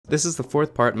This is the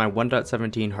fourth part in my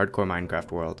 1.17 hardcore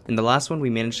Minecraft world. In the last one we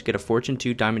managed to get a Fortune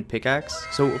 2 diamond pickaxe,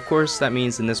 so of course that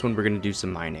means in this one we're going to do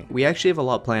some mining. We actually have a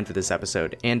lot planned for this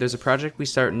episode, and there's a project we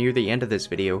start near the end of this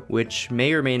video, which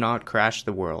may or may not crash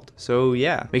the world. So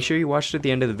yeah, make sure you watch to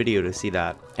the end of the video to see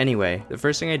that. Anyway, the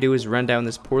first thing I do is run down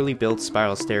this poorly built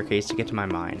spiral staircase to get to my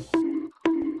mine.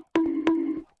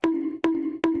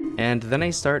 And then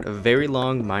I start a very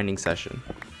long mining session.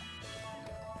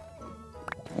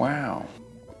 Wow.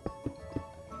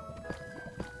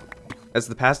 As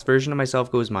the past version of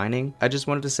myself goes mining, I just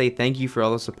wanted to say thank you for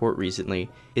all the support recently.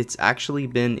 It's actually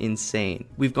been insane.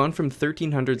 We've gone from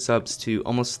 1,300 subs to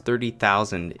almost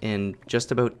 30,000 in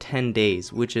just about 10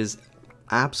 days, which is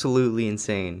absolutely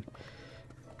insane.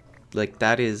 Like,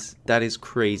 that is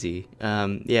crazy.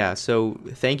 Yeah, so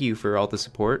thank you for all the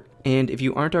support. And if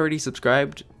you aren't already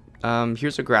subscribed,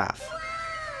 here's a graph.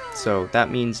 So that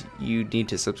means you need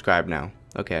to subscribe now.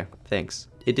 Okay, thanks.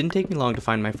 It didn't take me long to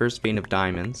find my first vein of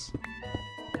diamonds.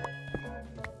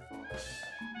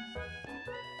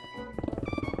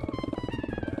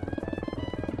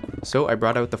 So I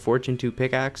brought out the Fortune 2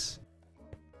 pickaxe,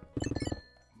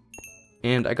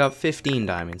 and I got 15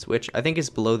 diamonds, which I think is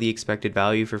below the expected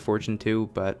value for Fortune 2,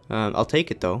 but I'll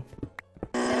take it though.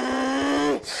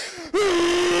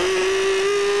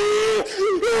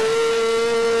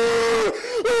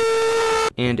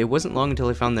 And it wasn't long until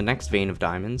I found the next vein of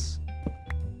diamonds.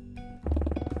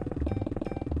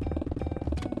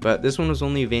 But this one was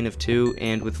only a vein of 2,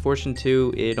 and with Fortune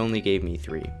 2, it only gave me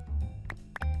 3.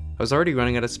 I was already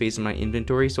running out of space in my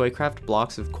inventory, so I crafted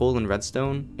blocks of coal and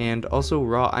redstone, and also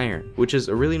raw iron, which is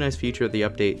a really nice feature of the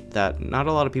update that not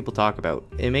a lot of people talk about.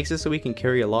 It makes it so we can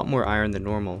carry a lot more iron than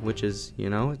normal, which is,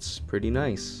 you know, it's pretty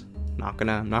nice. Not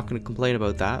gonna complain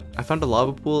about that. I found a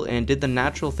lava pool and did the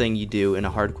natural thing you do in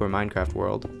a hardcore Minecraft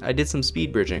world. I did some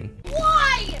speed bridging.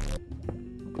 Why?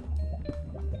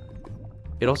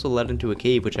 It also led into a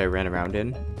cave which I ran around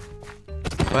in.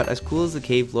 But as cool as the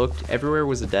cave looked, everywhere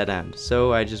was a dead end,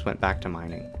 so I just went back to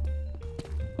mining.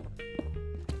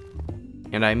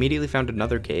 And I immediately found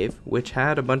another cave, which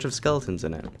had a bunch of skeletons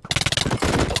in it.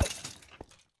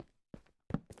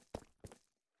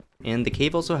 And the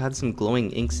cave also had some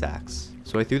glowing ink sacks,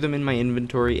 so I threw them in my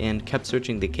inventory and kept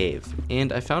searching the cave.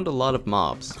 And I found a lot of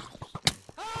mobs.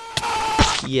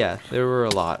 Yeah, there were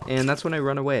a lot, and that's when I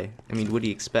run away. I mean, what do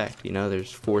you expect? You know,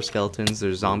 there's 4 skeletons,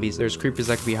 there's zombies, there's creepers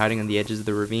that could be hiding on the edges of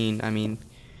the ravine. I mean,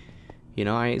 you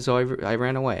know, I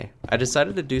ran away. I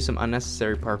decided to do some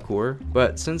unnecessary parkour,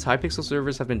 but since Hypixel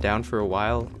servers have been down for a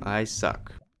while, I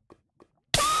suck.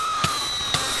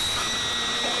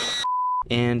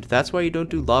 And that's why you don't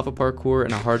do lava parkour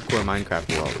in a hardcore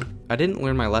Minecraft world. I didn't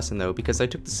learn my lesson though, because I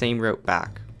took the same route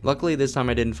back. Luckily this time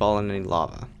I didn't fall in any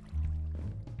lava.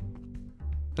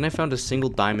 Then I found a single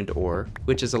diamond ore,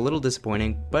 which is a little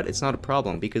disappointing, but it's not a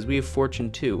problem because we have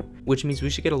Fortune 2, which means we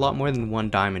should get a lot more than 1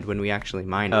 diamond when we actually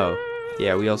mine it. Oh,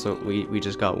 yeah, we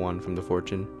just got 1 from the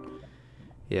Fortune.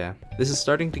 Yeah, this is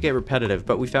starting to get repetitive,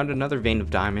 but we found another vein of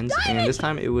diamonds, and this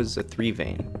time it was a 3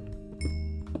 vein.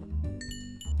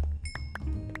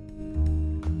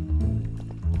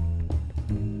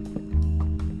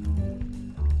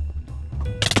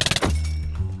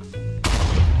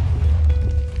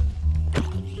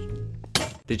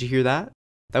 Did you hear that?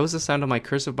 That was the sound of my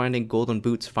cursive binding golden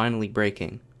boots finally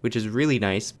breaking, which is really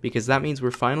nice because that means we're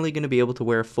finally going to be able to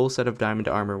wear a full set of diamond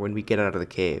armor when we get out of the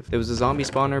cave. There was a zombie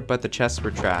spawner, but the chests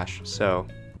were trash, so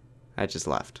I just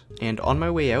left. And on my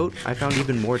way out, I found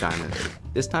even more diamonds.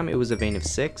 This time it was a vein of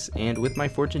 6, and with my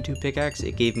Fortune 2 pickaxe,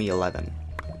 it gave me 11.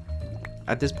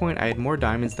 At this point, I had more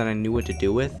diamonds than I knew what to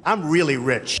do with. I'm really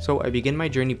rich. So I began my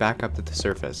journey back up to the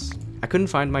surface. I couldn't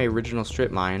find my original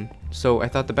strip mine, so I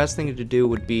thought the best thing to do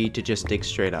would be to just dig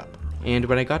straight up. And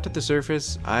when I got to the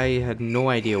surface, I had no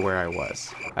idea where I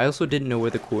was. I also didn't know where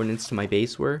the coordinates to my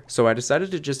base were, so I decided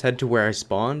to just head to where I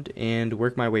spawned and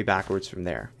work my way backwards from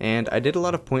there. And I did a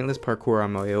lot of pointless parkour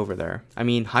on my way over there. I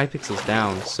mean, Hypixel's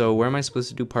down, so where am I supposed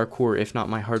to do parkour if not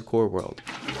my hardcore world?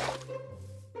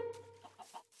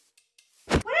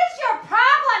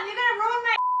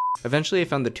 Eventually I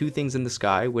found the 2 things in the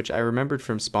sky, which I remembered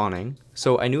from spawning,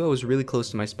 so I knew I was really close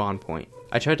to my spawn point.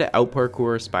 I tried to out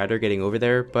parkour a spider getting over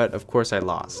there, but of course I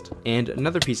lost. And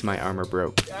another piece of my armor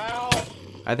broke.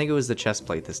 I think it was the chest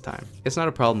plate this time. It's not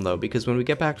a problem though, because when we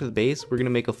get back to the base, we're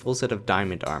gonna make a full set of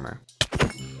diamond armor.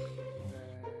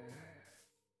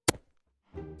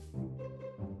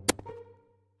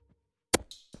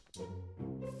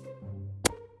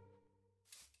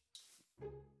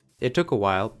 It took a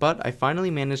while, but I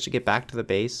finally managed to get back to the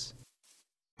base.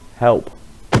 Help.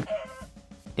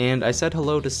 And I said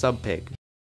hello to Sub Pig.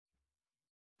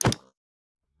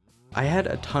 I had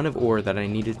a ton of ore that I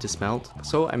needed to smelt,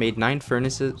 so I made 9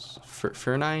 furnaces,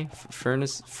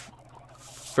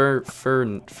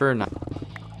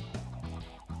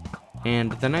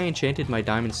 and then I enchanted my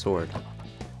diamond sword.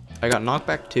 I got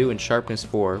knockback 2 and sharpness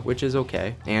 4, which is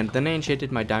okay, and then I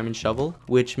enchanted my diamond shovel,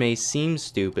 which may seem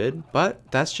stupid, but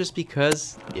that's just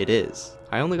because it is.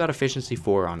 I only got efficiency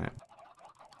 4 on it.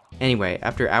 Anyway,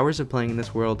 after hours of playing in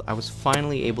this world, I was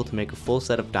finally able to make a full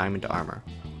set of diamond armor.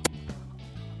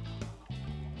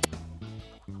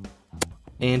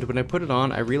 And when I put it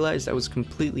on, I realized I was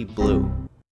completely blue.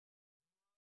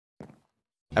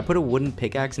 I put a wooden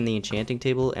pickaxe in the enchanting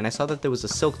table and I saw that there was a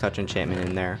silk touch enchantment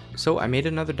in there. So I made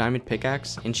another diamond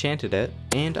pickaxe, enchanted it,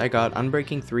 and I got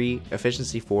unbreaking 3,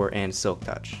 efficiency 4, and silk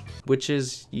touch. Which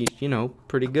is, you know,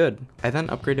 pretty good. I then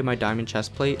upgraded my diamond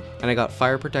chest plate and I got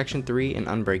fire protection 3 and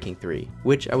unbreaking 3,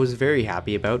 which I was very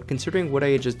happy about considering what I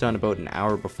had just done about an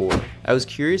hour before. I was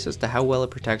curious as to how well it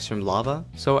protects from lava,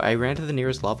 so I ran to the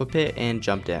nearest lava pit and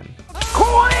jumped in.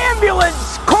 Call an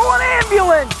ambulance! Call an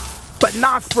ambulance! But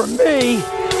not for me!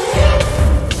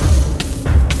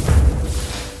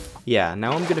 Yeah,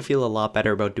 now I'm gonna feel a lot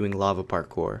better about doing lava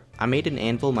parkour. I made an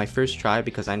anvil my first try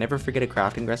because I never forget a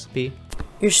crafting recipe.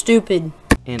 You're stupid.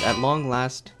 And at long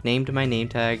last, named my name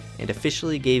tag and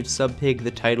officially gave Subpig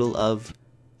the title of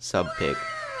Subpig.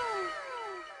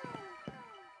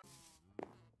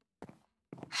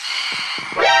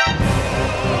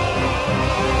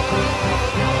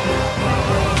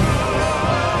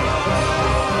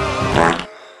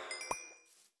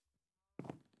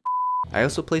 I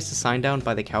also placed a sign down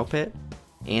by the cow pit,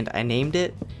 and I named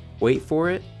it, wait for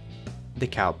it, the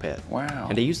cow pit. Wow.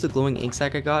 And I used the glowing ink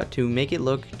sac I got to make it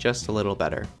look just a little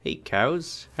better. Hey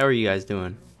cows, how are you guys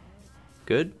doing?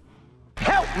 Good?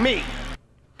 Help me!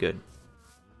 Good.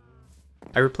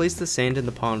 I replaced the sand in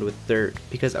the pond with dirt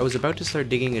because I was about to start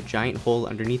digging a giant hole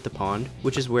underneath the pond,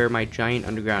 which is where my giant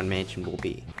underground mansion will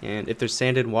be. And if there's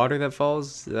sand and water that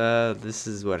falls, this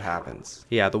is what happens.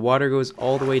 Yeah, the water goes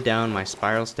all the way down my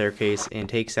spiral staircase and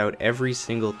takes out every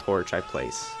single torch I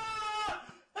place.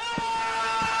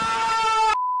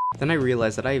 Then I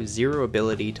realized that I have zero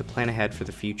ability to plan ahead for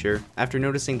the future after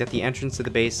noticing that the entrance to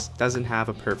the base doesn't have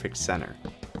a perfect center.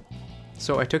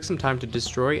 So I took some time to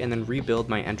destroy and then rebuild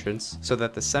my entrance so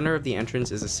that the center of the entrance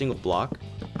is a single block.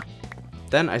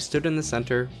 Then I stood in the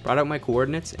center, brought out my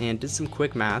coordinates, and did some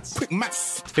quick maths to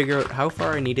figure out how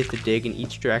far I needed to dig in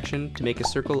each direction to make a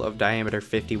circle of diameter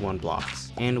 51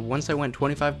 blocks. And once I went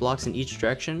 25 blocks in each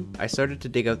direction, I started to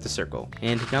dig out the circle.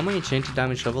 And now my enchanted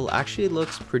diamond shovel actually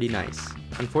looks pretty nice.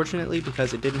 Unfortunately,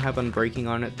 because it didn't have unbreaking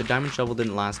on it, the diamond shovel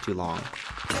didn't last too long.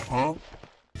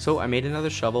 So I made another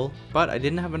shovel, but I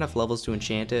didn't have enough levels to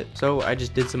enchant it, so I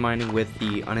just did some mining with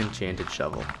the unenchanted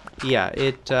shovel. Yeah,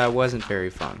 it wasn't very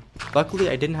fun. Luckily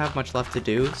I didn't have much left to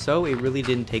do, so it really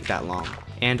didn't take that long.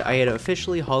 And I had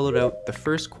officially hollowed out the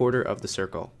first quarter of the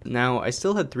circle. Now, I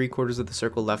still had 3/4 of the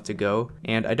circle left to go,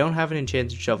 and I don't have an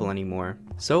enchanted shovel anymore.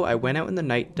 So I went out in the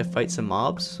night to fight some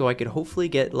mobs, so I could hopefully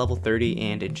get level 30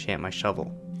 and enchant my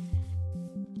shovel.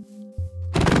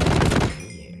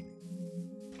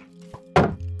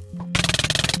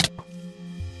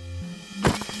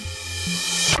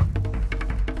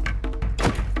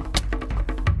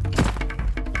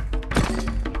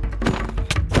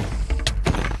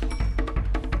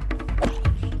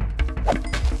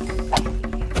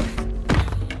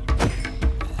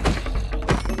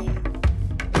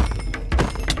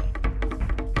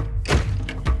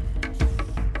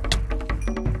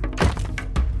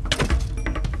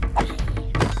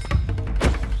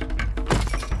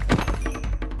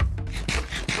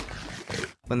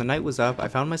 When the night was up, I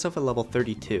found myself at level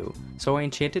 32, so I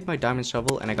enchanted my diamond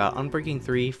shovel and I got unbreaking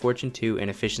 3, fortune 2, and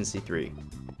efficiency 3.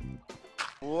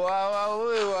 Wow,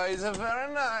 it's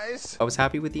very nice. I was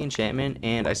happy with the enchantment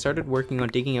and I started working on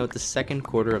digging out the second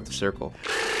quarter of the circle.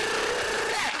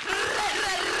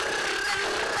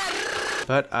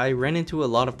 But I ran into a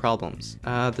lot of problems.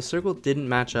 The circle didn't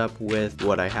match up with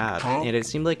what I had, and it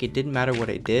seemed like it didn't matter what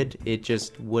I did, it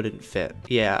just wouldn't fit.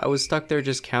 Yeah, I was stuck there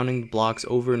just counting blocks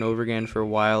over and over again for a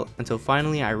while, until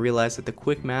finally I realized that the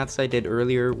quick maths I did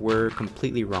earlier were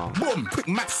completely wrong. Boom, quick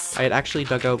maths. I had actually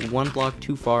dug out one block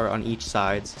too far on each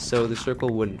side, so the circle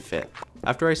wouldn't fit.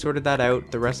 After I sorted that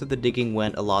out, the rest of the digging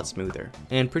went a lot smoother.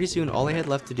 And pretty soon all I had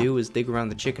left to do was dig around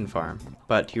the chicken farm.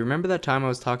 But do you remember that time I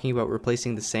was talking about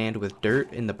replacing the sand with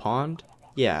dirt in the pond?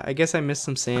 Yeah, I guess I missed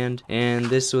some sand, and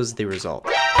this was the result.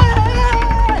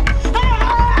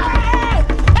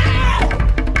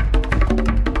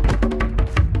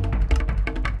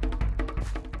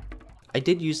 I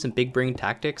did use some big brain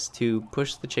tactics to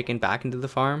push the chicken back into the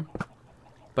farm,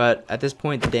 but at this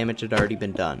point the damage had already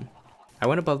been done. I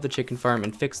went above the chicken farm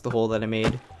and fixed the hole that I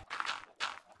made.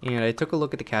 And I took a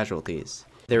look at the casualties.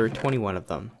 There were 21 of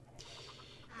them.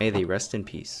 May they rest in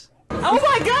peace. Oh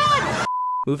my god!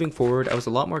 Moving forward, I was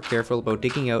a lot more careful about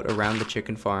digging out around the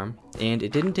chicken farm, and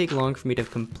it didn't take long for me to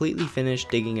completely finish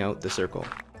digging out the circle.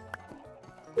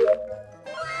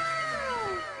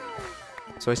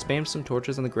 So I spammed some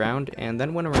torches on the ground and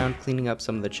then went around cleaning up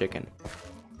some of the chicken.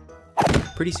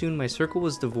 Pretty soon my circle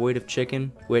was devoid of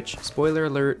chicken, which, spoiler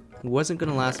alert, wasn't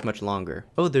gonna last much longer.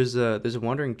 Oh, there's a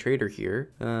wandering trader here.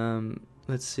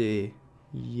 Let's see.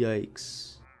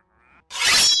 Yikes.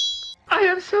 I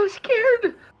am so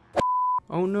scared!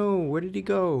 Oh no, where did he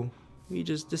go? He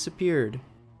just disappeared.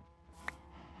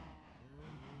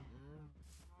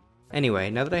 Anyway,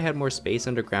 now that I had more space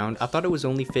underground, I thought it was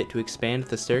only fit to expand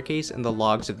the staircase and the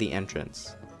logs of the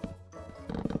entrance.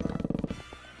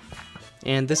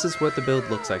 And this is what the build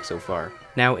looks like so far.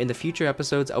 Now, in the future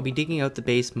episodes, I'll be digging out the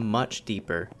base much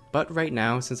deeper. But right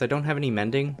now, since I don't have any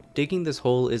mending, digging this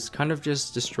hole is kind of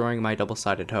just destroying my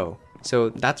double-sided hoe. So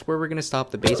that's where we're going to stop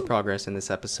the base progress in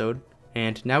this episode.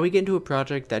 And now we get into a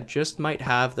project that just might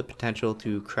have the potential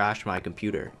to crash my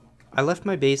computer. I left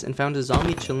my base and found a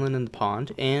zombie chilling in the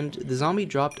pond, and the zombie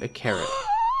dropped a carrot.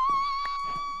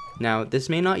 Now, this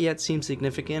may not yet seem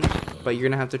significant, but you're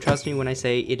gonna have to trust me when I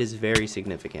say it is very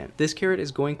significant. This carrot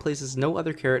is going places no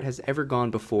other carrot has ever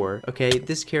gone before, okay?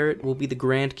 This carrot will be the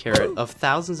grand carrot of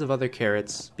thousands of other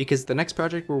carrots, because the next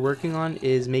project we're working on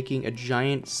is making a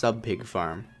giant sub-pig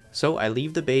farm. So I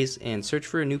leave the base and search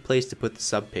for a new place to put the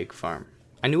sub-pig farm.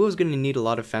 I knew I was going to need a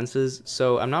lot of fences,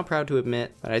 so I'm not proud to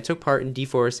admit that I took part in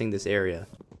deforesting this area.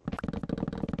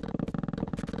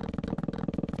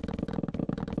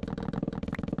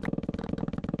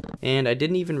 And I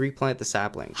didn't even replant the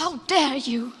saplings. How dare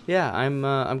you! Yeah,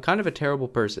 I'm kind of a terrible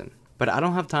person. But I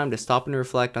don't have time to stop and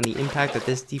reflect on the impact that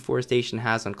this deforestation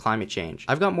has on climate change.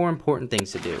 I've got more important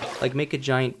things to do, like make a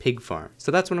giant pig farm.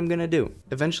 So that's what I'm gonna do.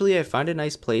 Eventually I find a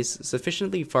nice place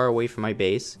sufficiently far away from my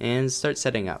base and start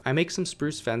setting up. I make some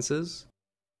spruce fences,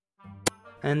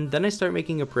 and then I start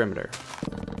making a perimeter.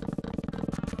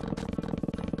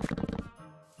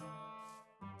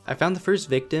 I found the first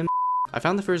victim, I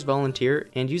found the first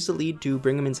volunteer, and used the lead to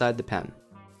bring him inside the pen.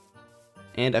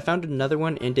 And I found another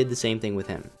one and did the same thing with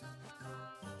him.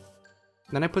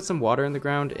 Then I put some water in the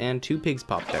ground and 2 pigs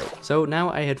popped out. So now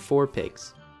I had 4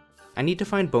 pigs. I need to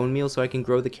find bone meal so I can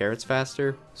grow the carrots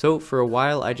faster. So for a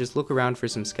while I just look around for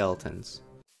some skeletons.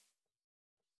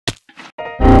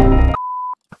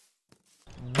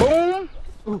 Boom,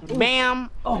 bam,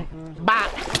 bop,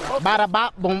 bada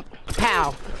bop, boom,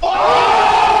 pow.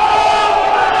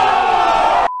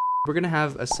 We're gonna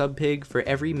have a sub pig for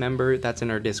every member that's in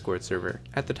our Discord server.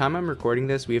 At the time I'm recording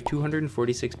this, we have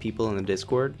 246 people in the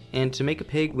Discord, and to make a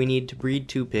pig we need to breed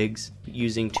 2 pigs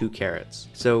using 2 carrots.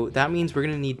 So that means we're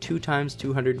gonna need 2 times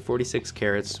 246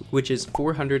 carrots, which is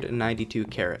 492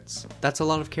 carrots. That's a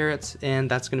lot of carrots, and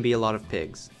that's gonna be a lot of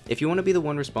pigs. If you want to be the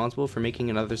one responsible for making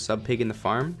another sub pig in the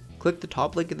farm, click the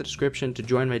top link in the description to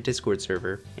join my Discord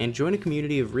server, and join a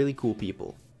community of really cool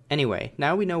people. Anyway,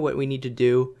 now we know what we need to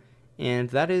do, and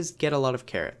that is get a lot of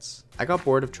carrots. I got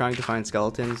bored of trying to find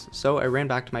skeletons, so I ran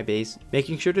back to my base,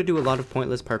 making sure to do a lot of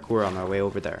pointless parkour on our way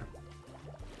over there.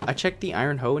 I checked the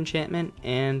iron hoe enchantment,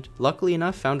 and luckily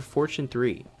enough found fortune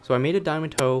 3. So I made a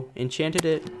diamond hoe, enchanted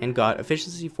it, and got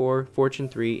efficiency 4, fortune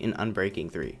 3, and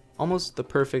unbreaking 3. Almost the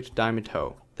perfect diamond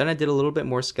hoe. Then I did a little bit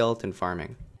more skeleton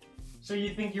farming. So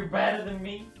you think you're better than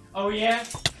me? Oh yeah?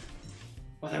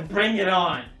 Well then bring it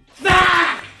on!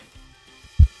 Ah!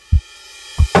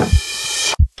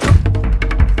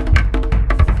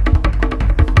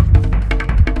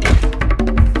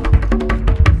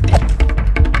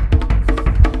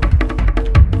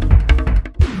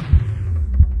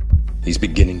 He's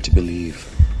beginning to believe.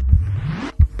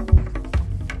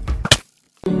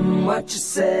 What you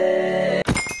say?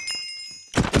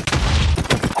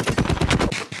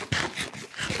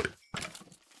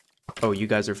 Oh, you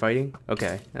guys are fighting?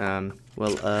 Okay,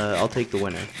 I'll take the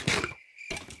winner.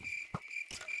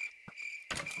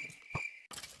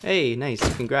 Hey, nice,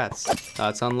 congrats.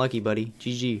 It's unlucky, buddy.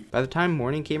 GG. By the time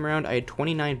morning came around, I had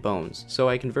 29 bones, so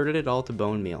I converted it all to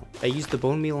bone meal. I used the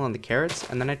bone meal on the carrots,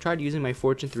 and then I tried using my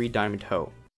fortune 3 diamond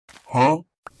hoe. Huh?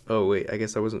 Oh wait, I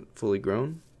guess I wasn't fully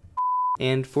grown?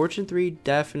 And fortune 3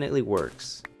 definitely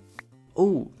works.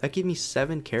 Oh, that gave me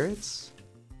 7 carrots?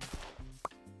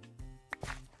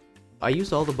 I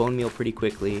used all the bone meal pretty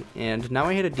quickly, and now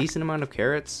I had a decent amount of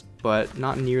carrots, but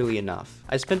not nearly enough.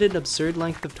 I spent an absurd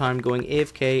length of time going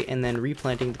AFK and then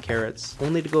replanting the carrots,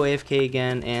 only to go AFK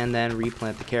again and then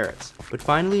replant the carrots. But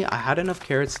finally, I had enough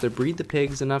carrots to breed the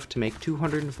pigs enough to make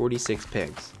 246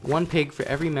 pigs. One pig for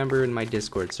every member in my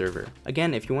Discord server.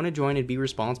 Again, if you want to join and be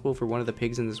responsible for one of the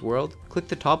pigs in this world, click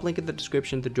the top link in the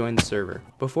description to join the server.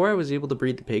 Before I was able to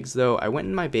breed the pigs though, I went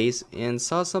in my base and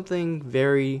saw something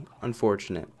very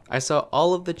unfortunate. I saw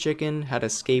all of the chicken had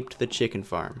escaped the chicken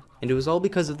farm, and it was all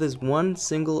because of this one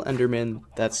single Enderman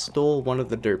that stole one of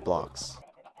the dirt blocks.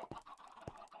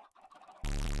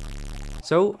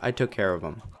 So I took care of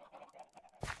him.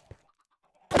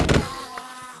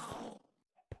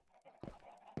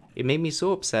 It made me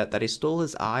so upset that I stole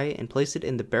his eye and placed it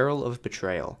in the barrel of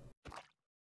betrayal.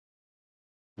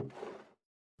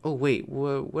 Oh wait,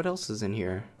 what else is in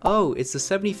here? Oh, it's the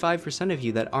 75% of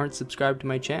you that aren't subscribed to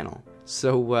my channel.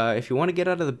 So if you want to get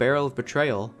out of the barrel of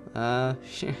betrayal,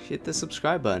 hit the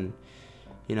subscribe button.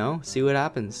 You know, see what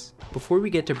happens. Before we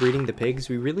get to breeding the pigs,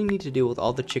 we really need to deal with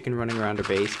all the chicken running around our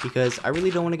base because I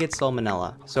really don't want to get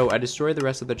salmonella. So I destroy the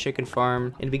rest of the chicken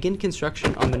farm and begin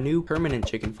construction on the new permanent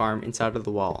chicken farm inside of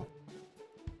the wall.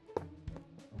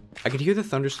 I could hear the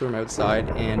thunderstorm outside,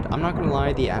 and I'm not gonna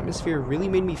lie, the atmosphere really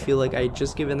made me feel like I had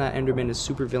just given that Enderman a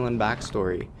supervillain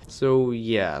backstory. So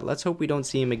yeah, let's hope we don't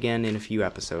see him again in a few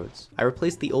episodes. I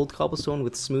replaced the old cobblestone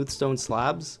with smooth stone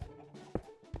slabs,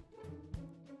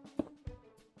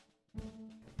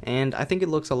 and I think it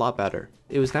looks a lot better.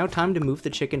 It was now time to move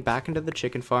the chicken back into the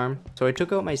chicken farm, so I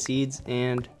took out my seeds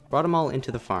and brought them all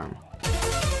into the farm.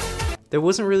 There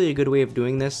wasn't really a good way of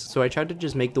doing this, so I tried to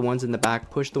just make the ones in the back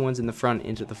push the ones in the front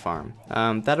into the farm.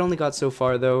 That only got so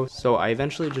far though, so I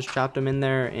eventually just trapped them in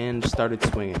there and started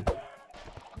swinging.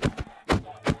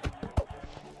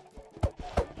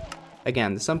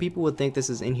 Again, some people would think this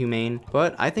is inhumane,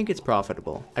 but I think it's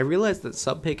profitable. I realized that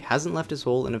Subpig hasn't left his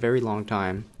hole in a very long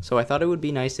time, so I thought it would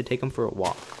be nice to take him for a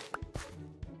walk.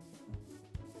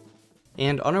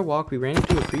 And on our walk we ran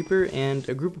into a creeper and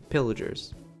a group of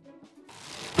pillagers.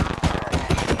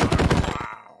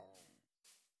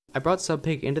 I brought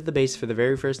Subpig into the base for the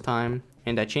very first time,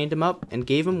 and I chained him up and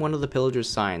gave him one of the pillagers'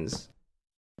 signs.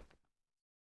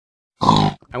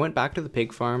 I went back to the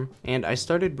pig farm, and I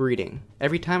started breeding.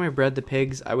 Every time I bred the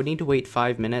pigs, I would need to wait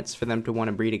 5 minutes for them to want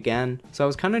to breed again, so I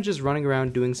was kinda just running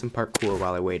around doing some parkour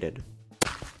while I waited.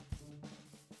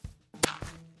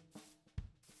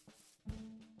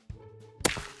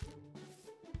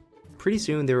 Pretty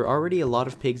soon there were already a lot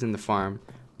of pigs in the farm,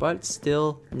 but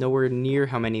still nowhere near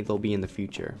how many there'll be in the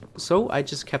future. So I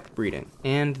just kept breeding,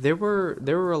 and there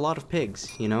were a lot of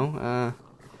pigs, you know.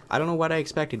 I don't know what I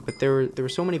expected, but there were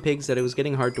so many pigs that it was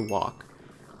getting hard to walk.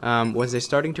 Was I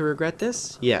starting to regret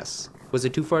this? Yes. Was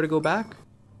it too far to go back?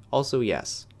 Also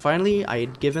yes. Finally, I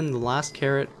had given the last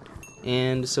carrot,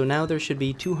 and so now there should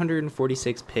be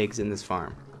 246 pigs in this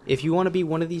farm. If you want to be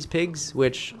one of these pigs,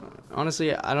 which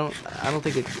honestly I don't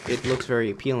think it looks very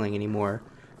appealing anymore.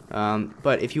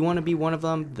 But if you want to be one of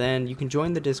them, then you can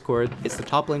join the Discord. It's the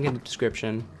top link in the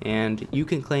description, and you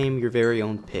can claim your very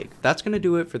own pig. That's gonna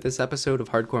do it for this episode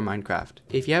of Hardcore Minecraft.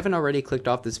 If you haven't already clicked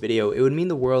off this video, it would mean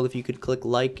the world if you could click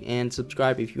like and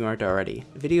subscribe if you aren't already.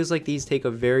 Videos like these take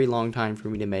a very long time for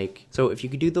me to make, so if you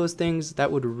could do those things, that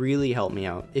would really help me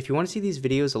out. If you want to see these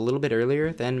videos a little bit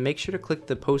earlier, then make sure to click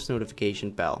the post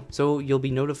notification bell, so you'll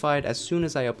be notified as soon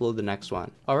as I upload the next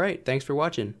one. Alright, thanks for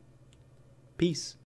watching. Peace.